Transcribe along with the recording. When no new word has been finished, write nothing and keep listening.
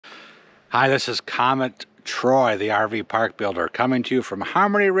Hi, this is Comet Troy, the RV park builder, coming to you from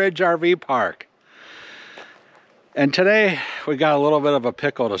Harmony Ridge RV Park. And today we got a little bit of a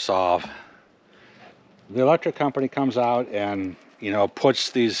pickle to solve. The electric company comes out and,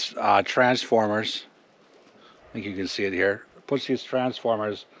 puts these transformers, I think you can see it here, puts these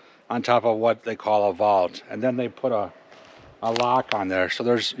transformers on top of what they call a vault. And then they put a lock on there. So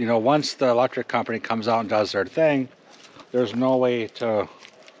there's, once the electric company comes out and does their thing, there's no way to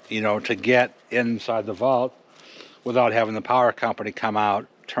to get inside the vault without having the power company come out,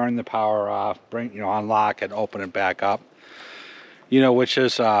 turn the power off, unlock it, open it back up, which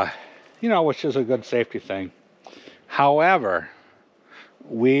is a good safety thing. However,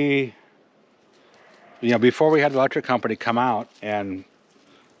 before we had the electric company come out and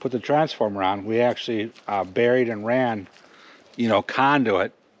put the transformer on, we actually buried and ran,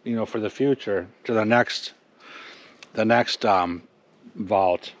 conduit, for the future to the next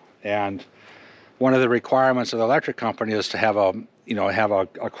vault. And one of the requirements of the electric company is to have a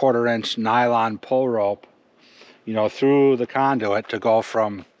 1/4-inch nylon pull rope, through the conduit to go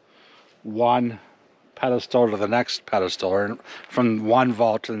from one pedestal to the next pedestal, or from one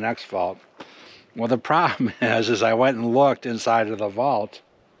vault to the next vault. Well, the problem is I went and looked inside of the vault,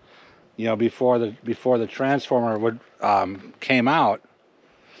 before the transformer came out,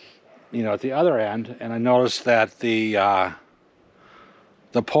 at the other end, and I noticed that the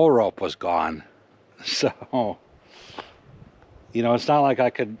pull rope was gone. So, it's not like I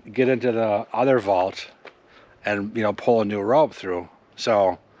could get into the other vault and, pull a new rope through.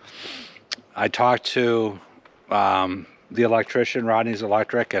 So I talked to the electrician, Rodney's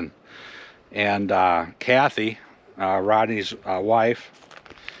Electric, and Kathy, Rodney's wife.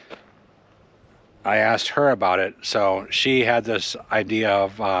 I asked her about it. So she had this idea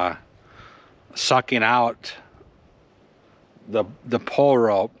of sucking out the pull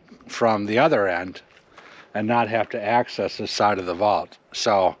rope from the other end and not have to access this side of the vault.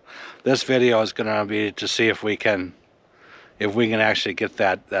 So this video is going to be to see if we can actually get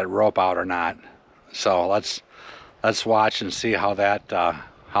that rope out or not. So let's watch and see how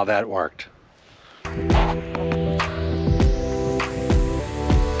that worked.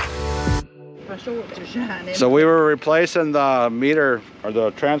 So we were replacing the meter or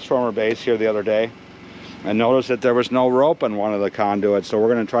the transformer base here the other day, and noticed that there was no rope in one of the conduits, so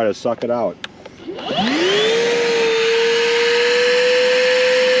we're going to try to suck it out. Oh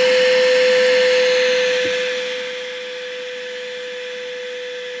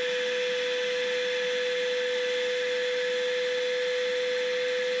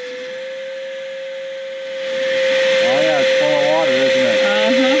yeah, it's full of water, isn't it?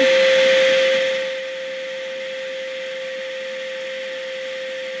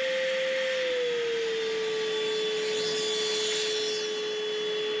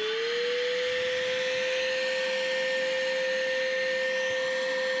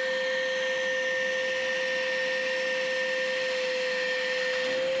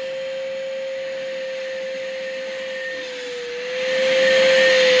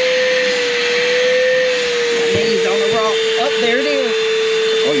 There it is.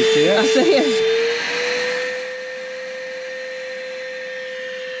 Oh, you see it? I see it.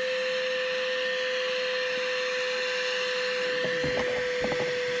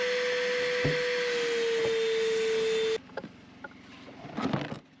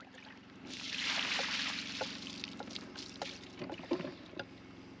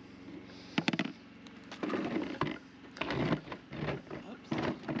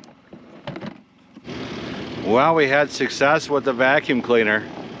 Well, we had success with the vacuum cleaner.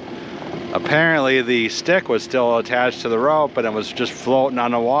 Apparently the stick was still attached to the rope and it was just floating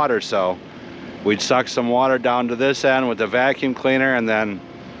on the water, so we'd suck some water down to this end with the vacuum cleaner, and then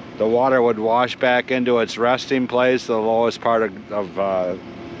the water would wash back into its resting place, the lowest part of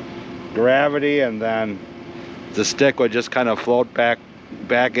gravity, and then the stick would just kind of float back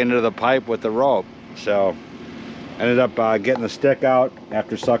into the pipe with the rope. So ended up getting the stick out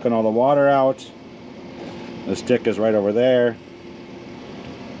after sucking all the water out. The stick is right over there.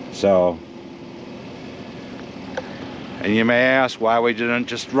 So, and you may ask why we didn't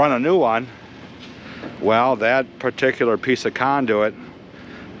just run a new one. Well, that particular piece of conduit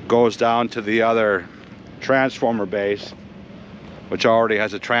goes down to the other transformer base, which already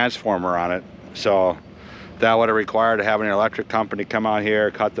has a transformer on it. So that would have required having an electric company come out here,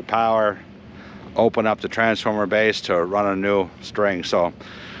 cut the power, open up the transformer base to run a new string. So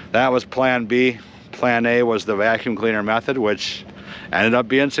that was plan B. Plan A was the vacuum cleaner method, which ended up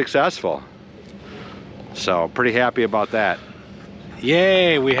being successful. So pretty happy about that.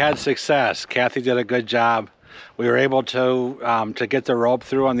 Yay, we had success. Kathy did a good job. we were able to get the rope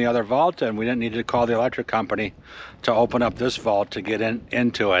through on the other vault, and we didn't need to call the electric company to open up this vault to get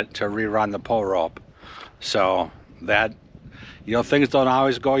into it to rerun the pull rope. So that, you know, things don't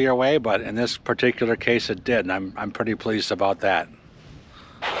always go your way, but in this particular case it did, and I'm pretty pleased about that.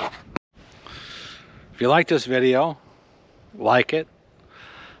 If you like this video, like it,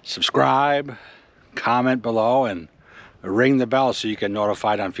 subscribe, comment below, and ring the bell so you get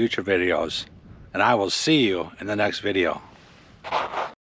notified on future videos. And I will see you in the next video.